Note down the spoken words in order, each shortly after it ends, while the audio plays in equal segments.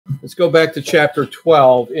Let's go back to chapter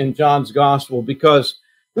 12 in John's Gospel, because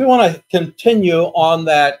we want to continue on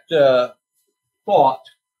that thought,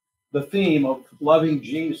 the theme of loving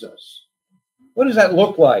Jesus. What does that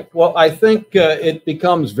look like? Well, I think it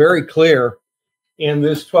becomes very clear in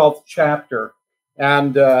this 12th chapter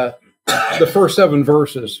and the first 7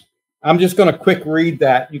 verses. I'm just going to quick read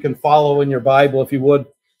that. You can follow in your Bible if you would.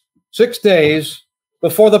 6 days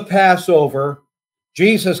before the Passover,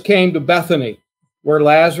 Jesus came to Bethany, where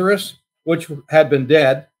Lazarus, which had been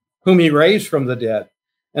dead, whom he raised from the dead.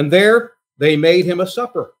 And there they made him a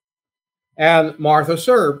supper. And Martha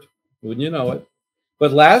served, wouldn't you know it?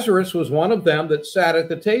 But Lazarus was one of them that sat at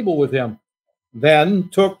the table with him. Then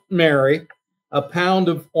took Mary a pound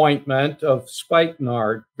of ointment of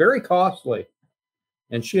spikenard, very costly,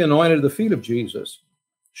 and she anointed the feet of Jesus.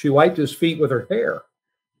 She wiped his feet with her hair,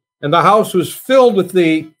 and the house was filled with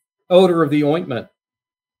the odor of the ointment.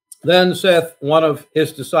 Then saith one of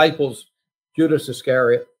his disciples, Judas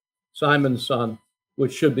Iscariot, Simon's son,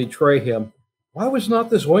 which should betray him, why was not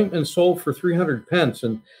this ointment sold for 300 pence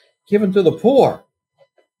and given to the poor?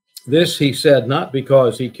 This he said not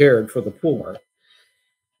because he cared for the poor,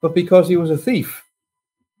 but because he was a thief.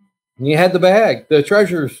 And he had the bag, the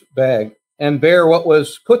treasurer's bag, and bare what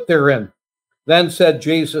was put therein. Then said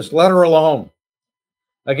Jesus, let her alone.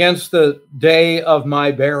 Against the day of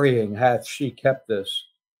my burying hath she kept this.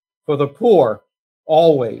 For the poor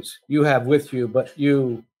always you have with you,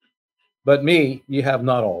 but me you have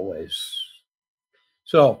not always.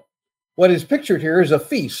 So what is pictured here is a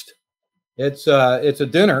feast. It's a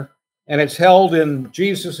dinner, and it's held in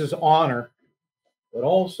Jesus's honor. But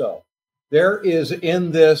also, there is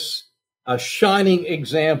in this a shining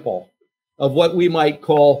example of what we might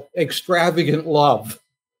call extravagant love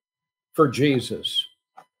for Jesus.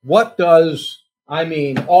 What does,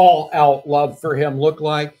 all-out love for him look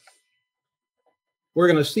like? We're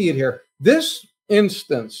going to see it here. This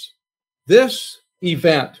instance, this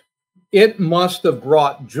event, it must have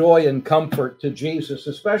brought joy and comfort to Jesus,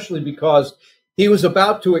 especially because he was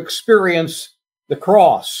about to experience the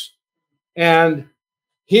cross. And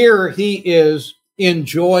here he is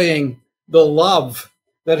enjoying the love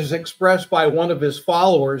that is expressed by one of his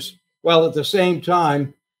followers, while at the same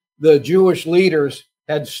time, the Jewish leaders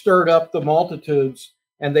had stirred up the multitudes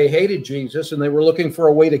and they hated Jesus and they were looking for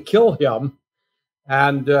a way to kill him.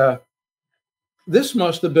 And this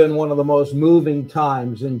must have been one of the most moving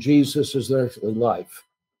times in Jesus' earthly life.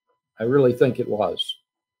 I really think it was.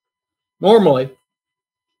 Normally,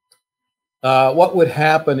 what would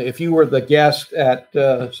happen if you were the guest at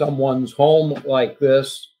someone's home like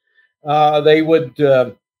this? They would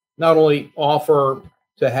not only offer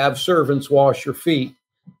to have servants wash your feet,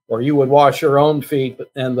 or you would wash your own feet,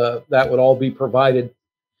 and that would all be provided.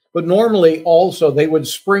 But normally also they would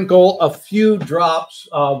sprinkle a few drops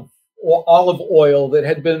of olive oil that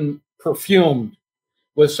had been perfumed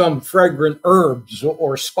with some fragrant herbs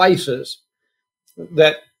or spices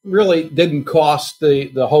that really didn't cost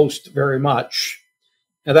the host very much.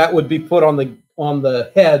 And that would be put on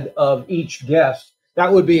the head of each guest.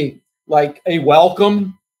 That would be like a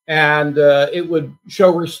welcome, and it would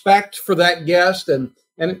show respect for that guest, and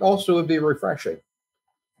it also would be refreshing.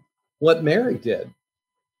 What Mary did,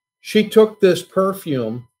 she took this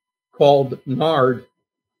perfume called nard,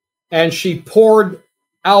 and she poured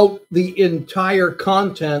out the entire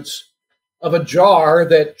contents of a jar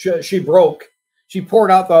that she broke. She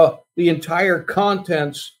poured out the entire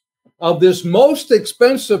contents of this most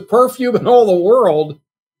expensive perfume in all the world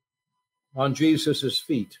on Jesus's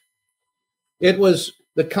feet. It was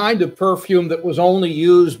the kind of perfume that was only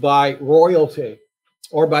used by royalty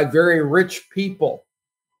or by very rich people,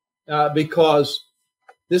 because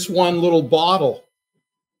this one little bottle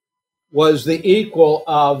was the equal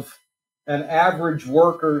of an average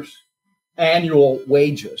worker's annual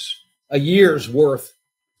wages, a year's worth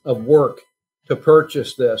of work to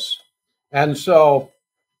purchase this. And so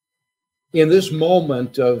in this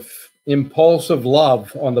moment of impulsive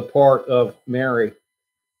love on the part of Mary,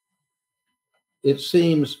 it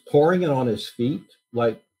seems pouring it on his feet,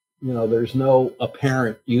 like, there's no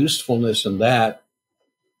apparent usefulness in that.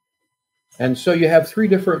 And so you have 3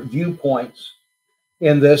 different viewpoints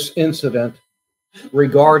in this incident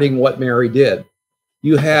regarding what Mary did.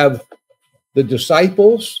 You have the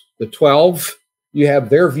disciples, the 12, you have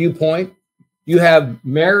their viewpoint, you have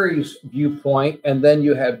Mary's viewpoint, and then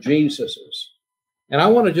you have Jesus's. And I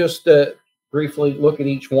want to just briefly look at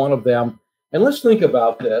each one of them, and let's think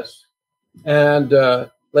about this, and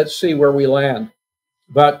let's see where we land.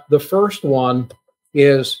 But the first one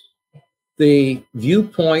is the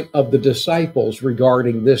viewpoint of the disciples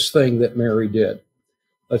regarding this thing that Mary did.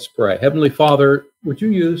 Let's pray. Heavenly Father, would you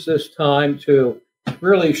use this time to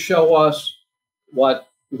really show us what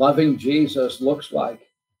loving Jesus looks like,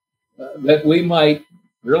 that we might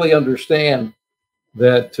really understand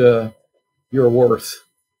that you're worth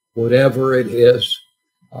whatever it is,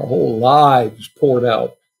 our whole lives poured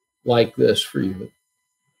out like this for you.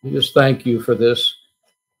 We just thank you for this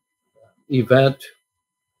event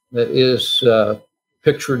that is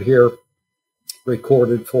pictured here,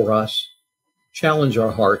 recorded for us. Challenge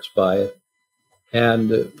our hearts by it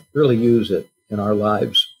and really use it in our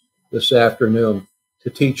lives this afternoon to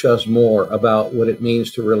teach us more about what it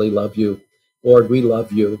means to really love you. Lord, we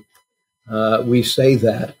love you. We say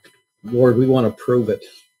that. Lord, we want to prove it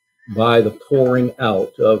by the pouring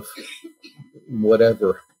out of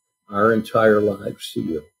whatever, our entire lives to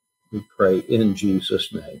you. We pray in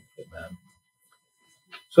Jesus' name. Amen.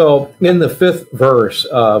 So in the 5th verse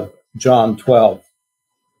of John 12,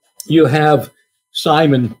 you have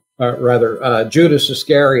Judas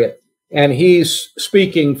Iscariot, and he's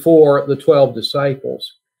speaking for the 12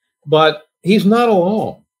 disciples. But he's not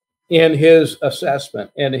alone in his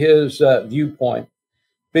assessment and his viewpoint,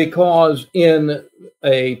 because in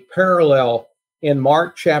a parallel in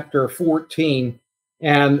Mark chapter 14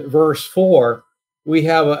 and verse 4, we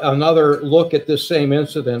have another look at this same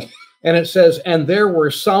incident. And it says, and there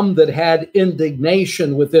were some that had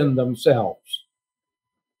indignation within themselves.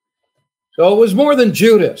 So it was more than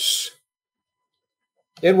Judas.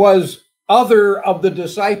 It was other of the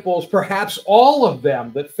disciples, perhaps all of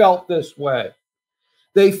them, that felt this way.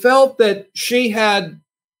 They felt that she had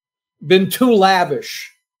been too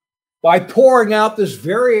lavish by pouring out this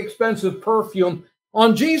very expensive perfume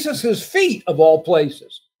on Jesus's feet, of all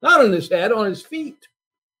places. Not on his head, on his feet.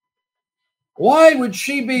 Why would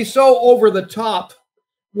she be so over the top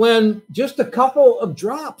when just a couple of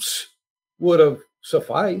drops would have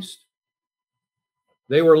sufficed?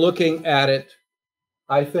 They were looking at it,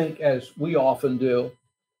 I think, as we often do,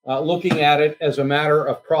 looking at it as a matter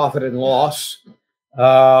of profit and loss.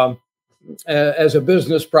 As a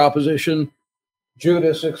business proposition,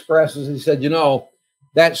 Judas expresses, he said,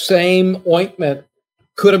 that same ointment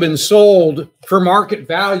could have been sold for market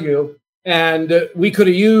value, and we could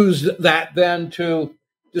have used that then to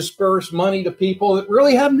disperse money to people that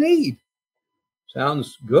really have need.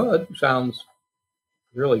 Sounds good. Sounds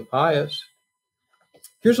really pious.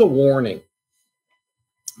 Here's a warning.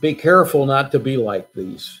 Be careful not to be like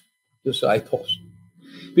these disciples.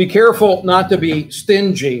 Be careful not to be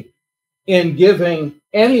stingy in giving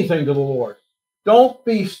anything to the Lord. Don't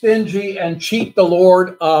be stingy and cheat the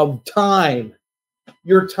Lord of time,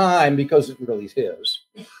 your time, because it really is his.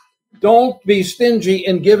 Don't be stingy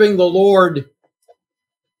in giving the Lord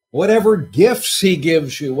whatever gifts he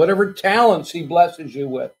gives you, whatever talents he blesses you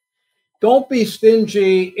with. Don't be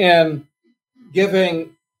stingy in giving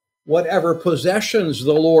whatever possessions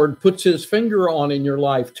the Lord puts his finger on in your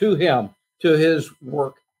life to him, to his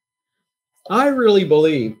work. I really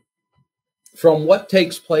believe from what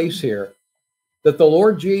takes place here that the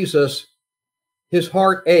Lord Jesus, his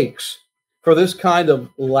heart aches for this kind of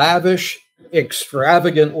lavish,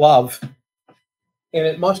 extravagant love, and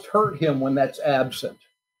it must hurt him when that's absent.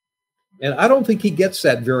 And I don't think he gets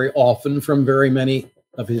that very often from very many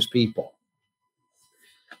of his people.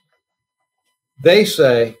 They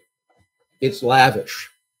say it's lavish.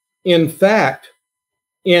 In fact,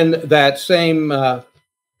 in that same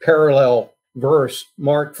parallel verse,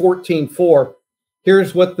 Mark 14:4,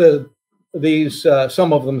 here's what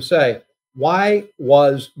some of them say. Why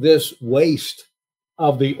was this waste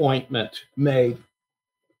of the ointment made?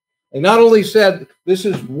 They not only said this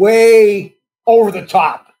is way over the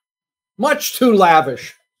top, much too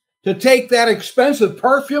lavish, to take that expensive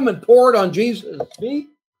perfume and pour it on Jesus' feet.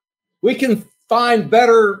 We can find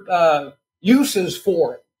better uses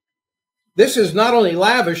for it. This is not only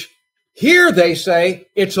lavish, here they say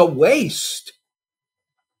it's a waste.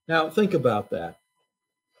 Now think about that.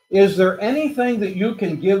 Is there anything that you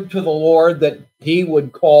can give to the Lord that he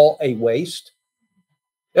would call a waste?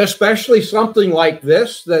 Especially something like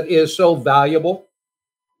this that is so valuable.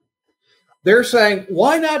 They're saying,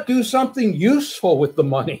 why not do something useful with the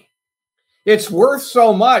money? It's worth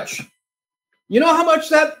so much. You know how much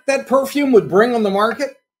that perfume would bring on the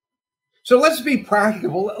market? So let's be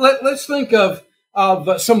practical. Let's think of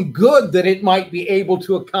some good that it might be able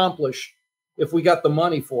to accomplish if we got the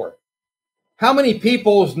money for it. How many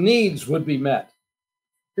people's needs would be met?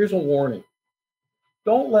 Here's a warning.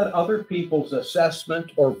 Don't let other people's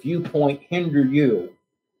assessment or viewpoint hinder you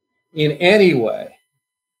in any way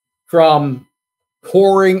from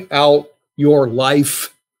pouring out your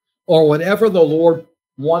life or whatever the Lord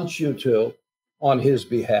wants you to on his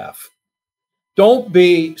behalf. Don't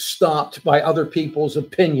be stopped by other people's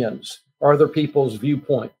opinions or other people's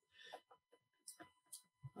viewpoint.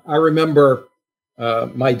 I remember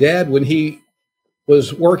my dad, when he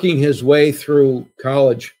was working his way through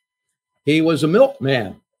college, he was a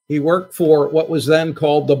milkman. He worked for what was then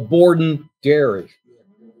called the Borden Dairy.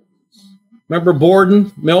 Remember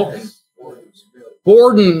Borden milk?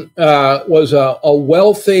 Borden was a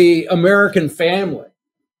wealthy American family.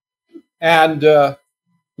 And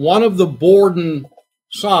one of the Borden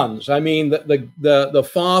sons, I mean, the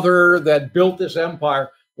father that built this empire,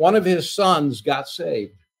 one of his sons got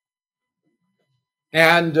saved.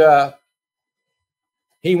 And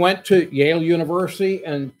he went to Yale University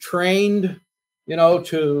and trained,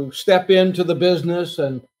 to step into the business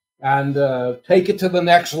and take it to the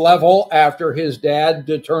next level after his dad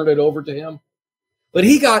turned it over to him. But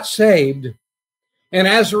he got saved. And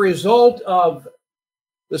as a result of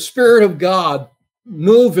the Spirit of God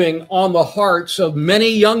moving on the hearts of many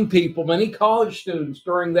young people, many college students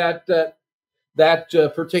during that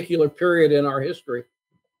particular period in our history,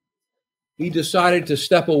 he decided to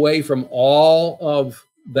step away from all of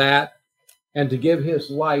that and to give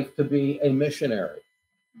his life to be a missionary.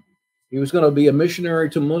 He was going to be a missionary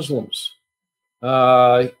to Muslims.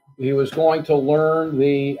 He was going to learn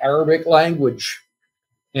the Arabic language.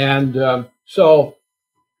 And so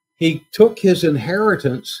he took his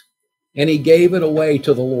inheritance and he gave it away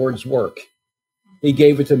to the Lord's work. He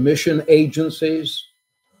gave it to mission agencies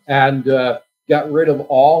and got rid of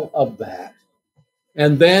all of that.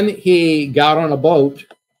 And then he got on a boat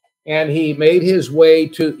and he made his way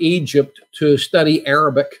to Egypt to study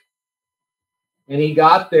Arabic. And he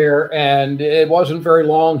got there, and it wasn't very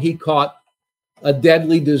long. He caught a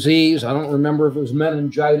deadly disease. I don't remember if it was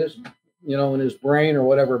meningitis, in his brain or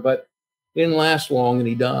whatever, but it didn't last long, and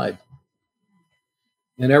he died.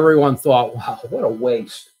 And everyone thought, wow, what a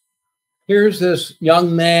waste. Here's this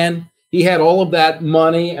young man. He had all of that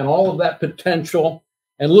money and all of that potential.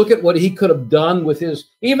 And look at what he could have done with his,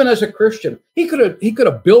 even as a Christian, he could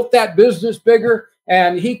have built that business bigger,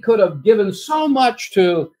 and he could have given so much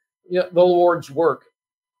to the Lord's work.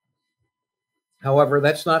 However,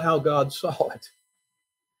 that's not how God saw it.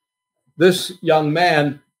 This young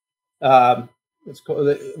man,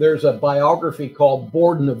 there's a biography called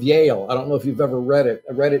Borden of Yale. I don't know if you've ever read it.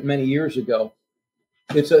 I read it many years ago.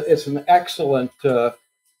 It's an excellent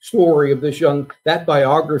story of this that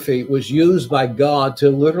biography was used by God to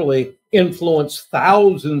literally influence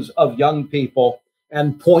thousands of young people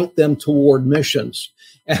and point them toward missions.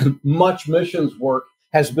 And much missions work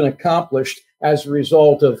has been accomplished as a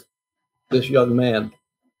result of this young man,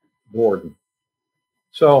 Borden.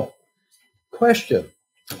 So, question,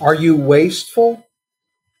 are you wasteful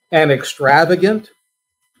and extravagant,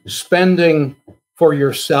 spending for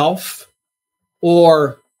yourself,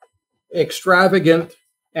 or extravagant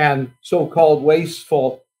and so-called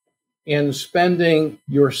wasteful in spending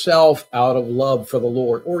yourself out of love for the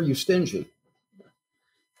Lord? Or are you stingy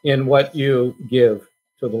in what you give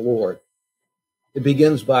to the Lord? It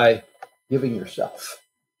begins by giving yourself.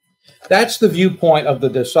 That's the viewpoint of the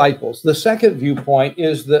disciples. The second viewpoint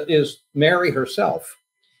is Mary herself.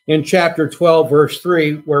 In chapter 12, verse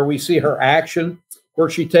 3, where we see her action, where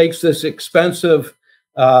she takes this expensive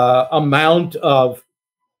amount of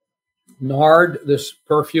nard, this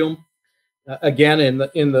perfume, again in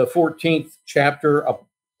the 14th chapter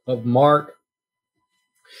of Mark,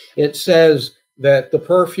 it says that the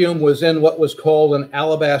perfume was in what was called an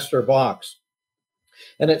alabaster box.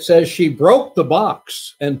 And it says she broke the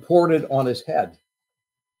box and poured it on his head.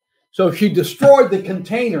 So she destroyed the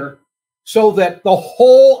container so that the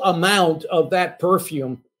whole amount of that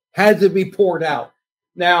perfume had to be poured out.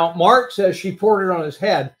 Now, Mark says she poured it on his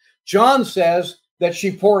head. John says that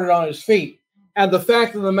she poured it on his feet. And the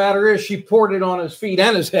fact of the matter is she poured it on his feet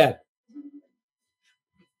and his head.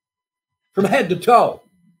 From head to toe.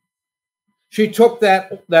 She took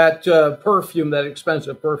that perfume, that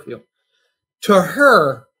expensive perfume. To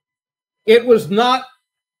her, it was not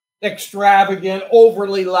extravagant,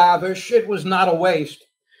 overly lavish. It was not a waste.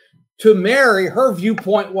 To Mary, her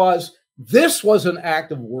viewpoint was, this was an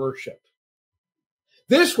act of worship.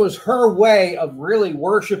 This was her way of really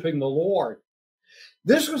worshiping the Lord.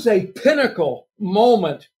 This was a pinnacle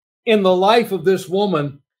moment in the life of this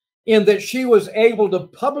woman, in that she was able to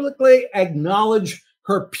publicly acknowledge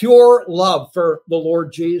her pure love for the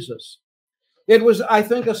Lord Jesus. It was, I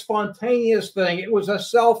think, a spontaneous thing. It was a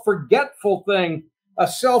self-forgetful thing, a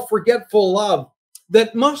self-forgetful love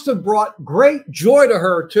that must have brought great joy to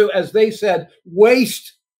her to, as they said,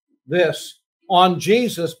 waste this on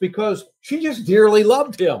Jesus, because she just dearly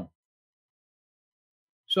loved him.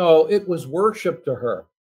 So it was worship to her.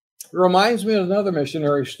 It reminds me of another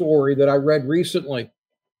missionary story that I read recently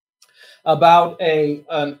about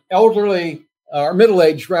an elderly, or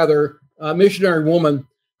middle-aged rather, missionary woman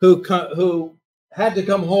who had to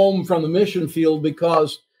come home from the mission field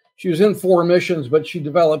because she was in foreign missions, but she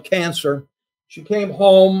developed cancer. She came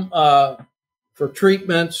home for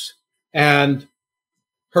treatments, and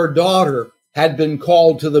her daughter had been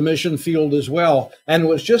called to the mission field as well and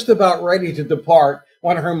was just about ready to depart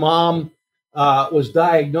when her mom was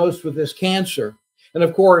diagnosed with this cancer. And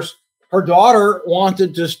of course, her daughter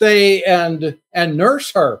wanted to stay and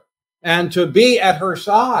nurse her and to be at her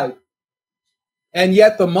side. And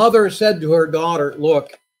yet the mother said to her daughter,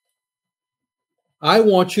 look, I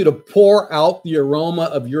want you to pour out the aroma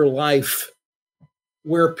of your life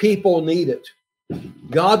where people need it.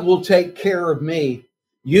 God will take care of me.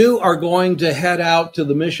 You are going to head out to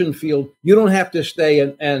the mission field. You don't have to stay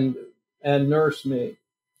and nurse me.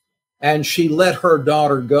 And she let her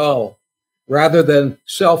daughter go rather than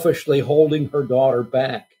selfishly holding her daughter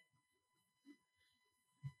back.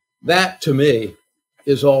 That, to me,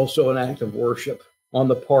 is also an act of worship on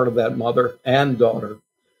the part of that mother and daughter.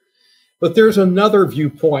 But there's another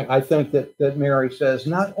viewpoint, I think, that Mary says,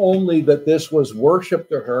 not only that this was worship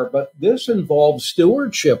to her, but this involved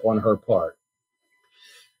stewardship on her part.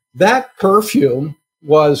 That perfume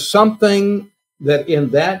was something that in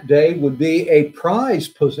that day would be a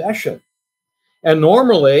prized possession. And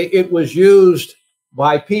normally it was used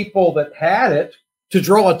by people that had it to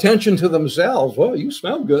draw attention to themselves. Well, you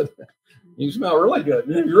smell good. You smell really good.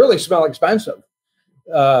 You really smell expensive,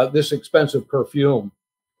 this expensive perfume.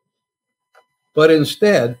 But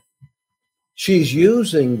instead, she's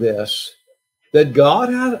using this that God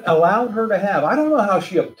had allowed her to have. I don't know how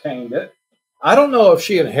she obtained it. I don't know if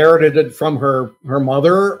she inherited it from her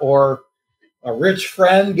mother or a rich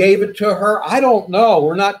friend gave it to her. I don't know.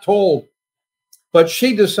 We're not told. But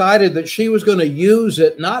she decided that she was going to use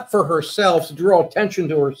it not for herself, to draw attention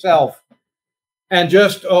to herself and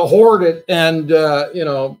just hoard it and,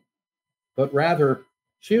 but rather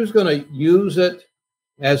she was going to use it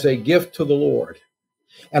as a gift to the Lord.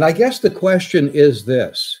 And I guess the question is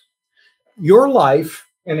this: your life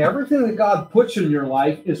and everything that God puts in your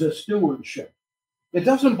life is a stewardship. It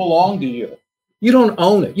doesn't belong to you. You don't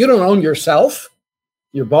own it. You don't own yourself.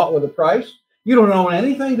 You're bought with a price. You don't own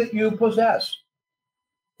anything that you possess.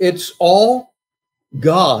 It's all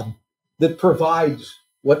God that provides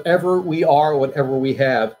whatever we are, whatever we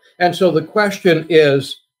have. And so the question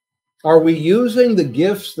is, are we using the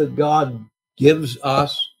gifts that God gives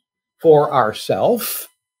us for ourselves,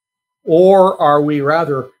 or are we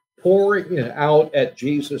rather pouring it out at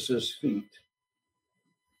Jesus's feet?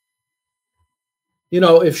 You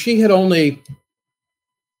know, if she had only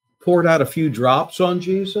poured out a few drops on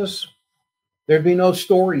Jesus, there'd be no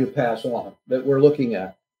story to pass on that we're looking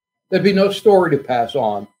at. There'd be no story to pass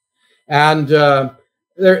on. And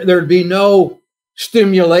there'd be no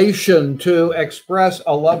stimulation to express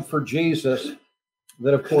a love for Jesus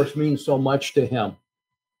that, of course, means so much to him.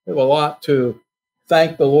 We have a lot to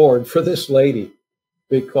thank the Lord for this lady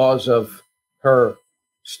because of her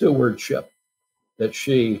stewardship that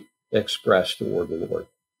she expressed toward the Lord.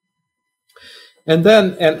 And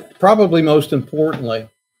then, and probably most importantly,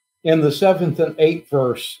 in the 7th and 8th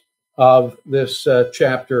verse of this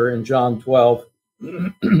chapter in John 12,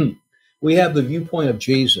 we have the viewpoint of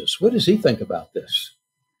Jesus. What does he think about this?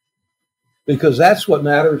 Because that's what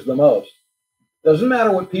matters the most. Doesn't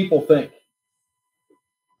matter what people think.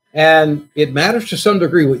 And it matters to some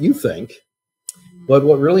degree what you think. But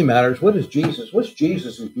what really matters, what's Jesus'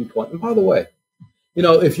 viewpoint? And by the way, you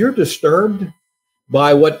know, if you're disturbed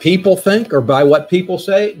by what people think or by what people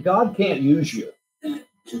say, God can't use you.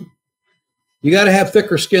 You got to have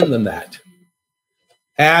thicker skin than that.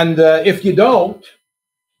 And if you don't,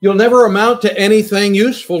 you'll never amount to anything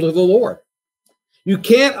useful to the Lord. You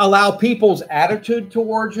can't allow people's attitude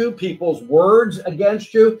towards you, people's words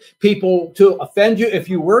against you, people to offend you. If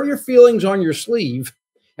you wear your feelings on your sleeve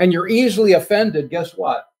and you're easily offended, guess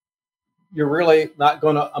what? You're really not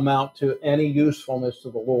going to amount to any usefulness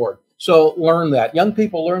to the Lord. So learn that. Young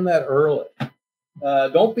people, learn that early.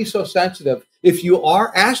 Don't be so sensitive. If you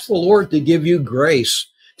are, ask the Lord to give you grace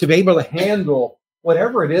to be able to handle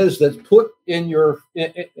whatever it is that's put in your,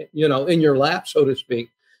 in your lap, so to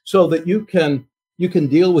speak, so that you can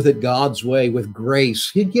deal with it God's way with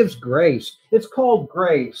grace. He gives grace. It's called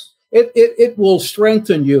grace. It will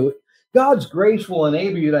strengthen you. God's grace will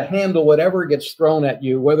enable you to handle whatever gets thrown at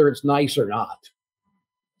you, whether it's nice or not.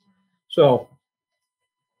 So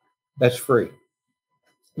that's free.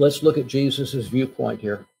 Let's look at Jesus's viewpoint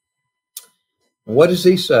here. What does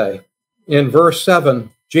he say? In verse 7,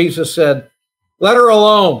 Jesus said, "Let her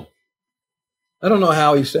alone. I don't know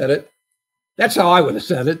how he said it. That's how I would have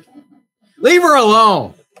said it. Leave her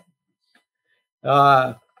alone.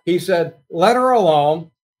 He said, let her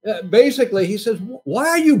alone. Basically, he says, why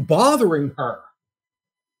are you bothering her?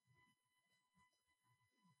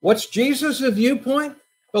 What's Jesus' viewpoint?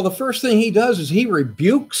 Well, the first thing he does is he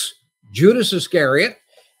rebukes Judas Iscariot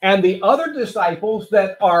and the other disciples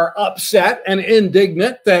that are upset and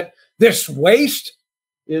indignant that this waste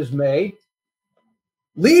is made.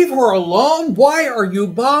 Leave her alone. Why are you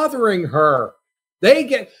bothering her?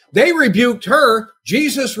 They rebuked her.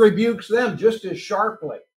 Jesus rebukes them just as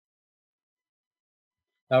sharply.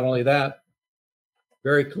 Not only that,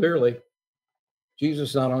 very clearly,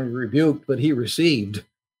 Jesus not only rebuked, but he received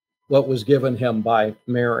what was given him by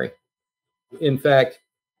Mary. In fact,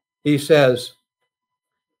 he says,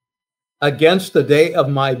 against the day of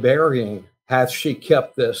my burying hath she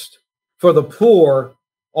kept this. For the poor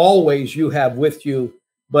always you have with you,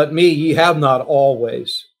 but me ye have not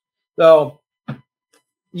always. So,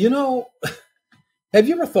 you know, have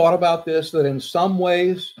you ever thought about this, that in some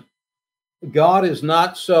ways, God is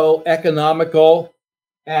not so economical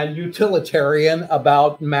and utilitarian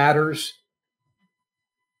about matters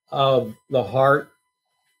of the heart,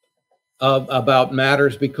 about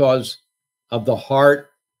matters because of the heart.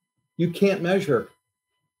 You can't measure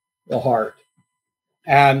the heart,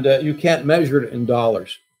 and you can't measure it in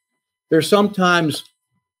dollars. There's sometimes,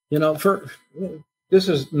 you know, this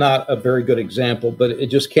is not a very good example, but it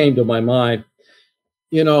just came to my mind.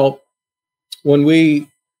 You know, when we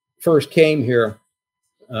first came here,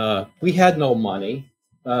 we had no money.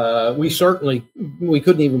 We couldn't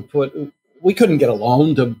get a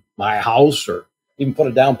loan to buy a house or even put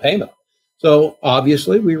a down payment. So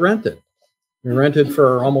obviously we rented. We rented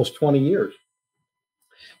for almost 20 years.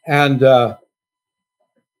 And,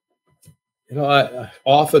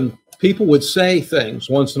 often people would say things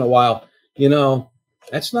once in a while, you know,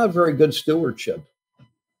 that's not very good stewardship.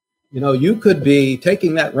 You know, you could be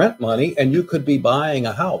taking that rent money and you could be buying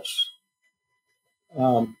a house.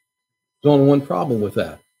 There's only one problem with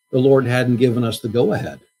that. The Lord hadn't given us the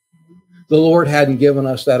go-ahead. The Lord hadn't given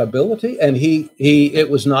us that ability, and it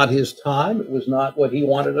was not his time. It was not what he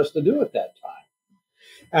wanted us to do at that time.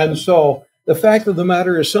 And so the fact of the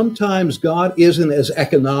matter is sometimes God isn't as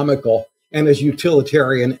economical and as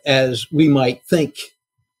utilitarian as we might think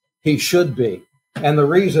he should be. And the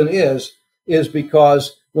reason is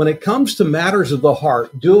because when it comes to matters of the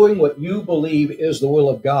heart, doing what you believe is the will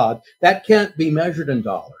of God, that can't be measured in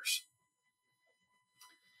dollars.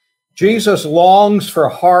 Jesus longs for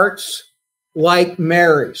hearts like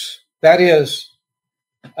Mary's. That is,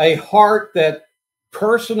 a heart that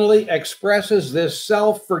personally expresses this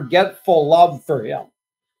self-forgetful love for him.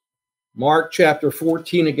 Mark chapter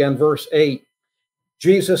 14, again, verse 8.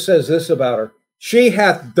 Jesus says this about her. She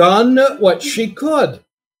hath done what she could.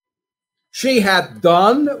 She hath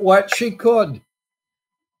done what she could.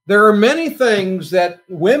 There are many things that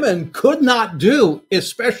women could not do,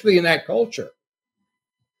 especially in that culture.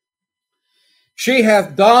 She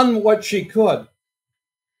hath done what she could.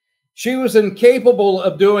 She was incapable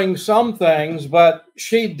of doing some things, but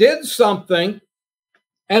she did something,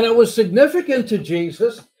 and it was significant to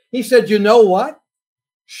Jesus. He said, you know what?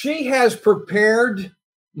 She has prepared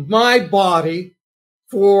my body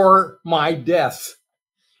for my death.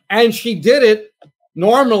 And she did it.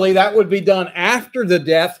 Normally, that would be done after the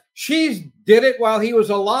death. She did it while he was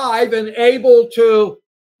alive and able to,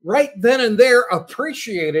 right then and there,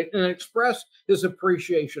 appreciate it and express his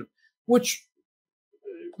appreciation, which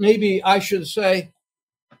maybe I should say,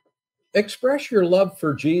 express your love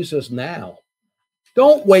for Jesus now.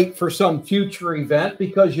 Don't wait for some future event,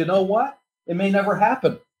 because you know what? It may never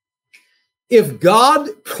happen. If God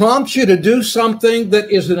prompts you to do something that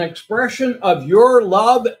is an expression of your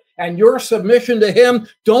love and your submission to him,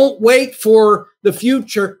 don't wait for the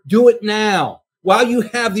future. Do it now while you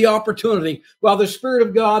have the opportunity, while the Spirit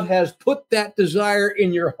of God has put that desire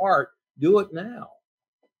in your heart. Do it now.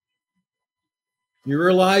 You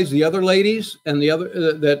realize the other ladies and the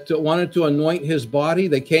other that wanted to anoint his body,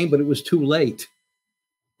 they came, but it was too late.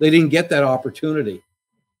 They didn't get that opportunity.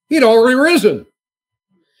 He'd already risen.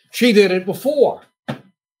 She did it before.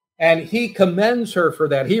 And he commends her for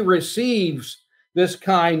that. He receives this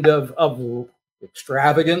kind of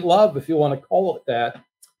extravagant love, if you want to call it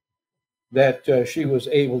that she was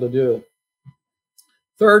able to do.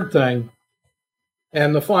 Third thing,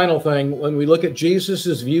 and the final thing, when we look at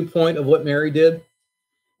Jesus's viewpoint of what Mary did,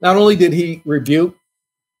 not only did he rebuke,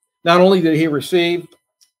 not only did he receive,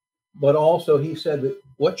 but also he said that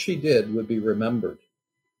what she did would be remembered.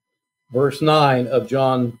 Verse 9 of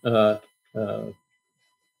John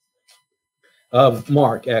of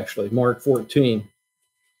Mark, actually, Mark 14.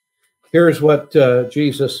 Here's what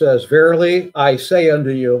Jesus says, "Verily I say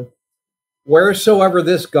unto you, wheresoever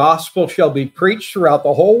this gospel shall be preached throughout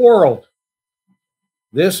the whole world,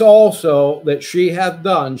 this also that she hath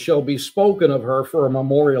done shall be spoken of her for a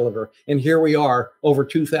memorial of her." And here we are over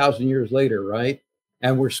 2,000 years later, right?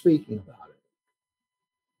 And we're speaking about it.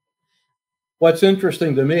 What's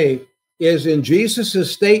interesting to me is in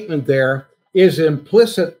Jesus's statement there is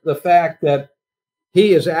implicit the fact that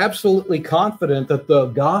he is absolutely confident that the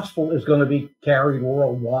gospel is going to be carried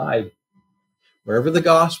worldwide. Wherever the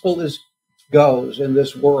gospel goes in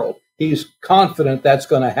this world, he's confident that's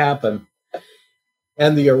going to happen.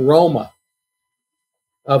 And the aroma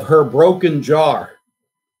of her broken jar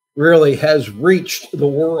really has reached the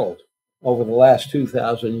world over the last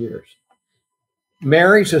 2,000 years.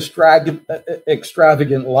 Mary's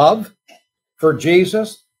extravagant love for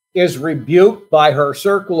Jesus is rebuked by her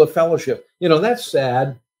circle of fellowship. You know, that's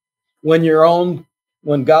sad when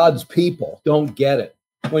God's people don't get it.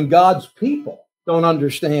 When God's people don't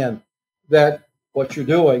understand that what you're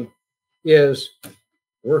doing is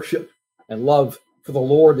worship and love for the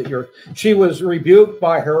Lord. She was rebuked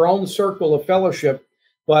by her own circle of fellowship,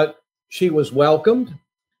 but she was welcomed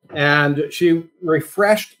and she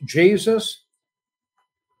refreshed Jesus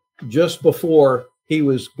just before he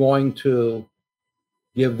was going to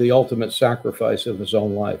give the ultimate sacrifice of his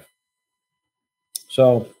own life.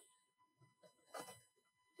 So,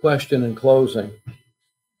 question in closing.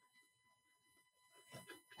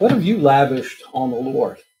 What have you lavished on the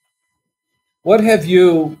Lord? What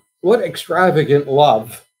extravagant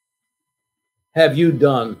love have you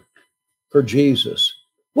done for Jesus?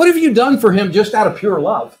 What have you done for him just out of pure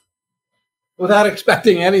love, without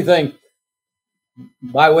expecting anything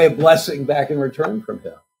by way of blessing back in return from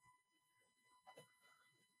him?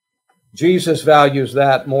 Jesus values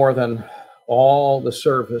that more than all the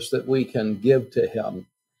service that we can give to him,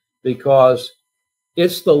 because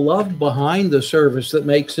it's the love behind the service that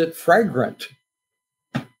makes it fragrant.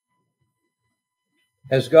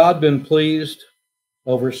 Has God been pleased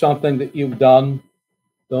over something that you've done,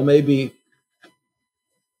 though maybe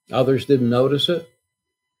others didn't notice it,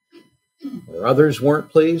 or others weren't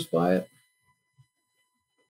pleased by it?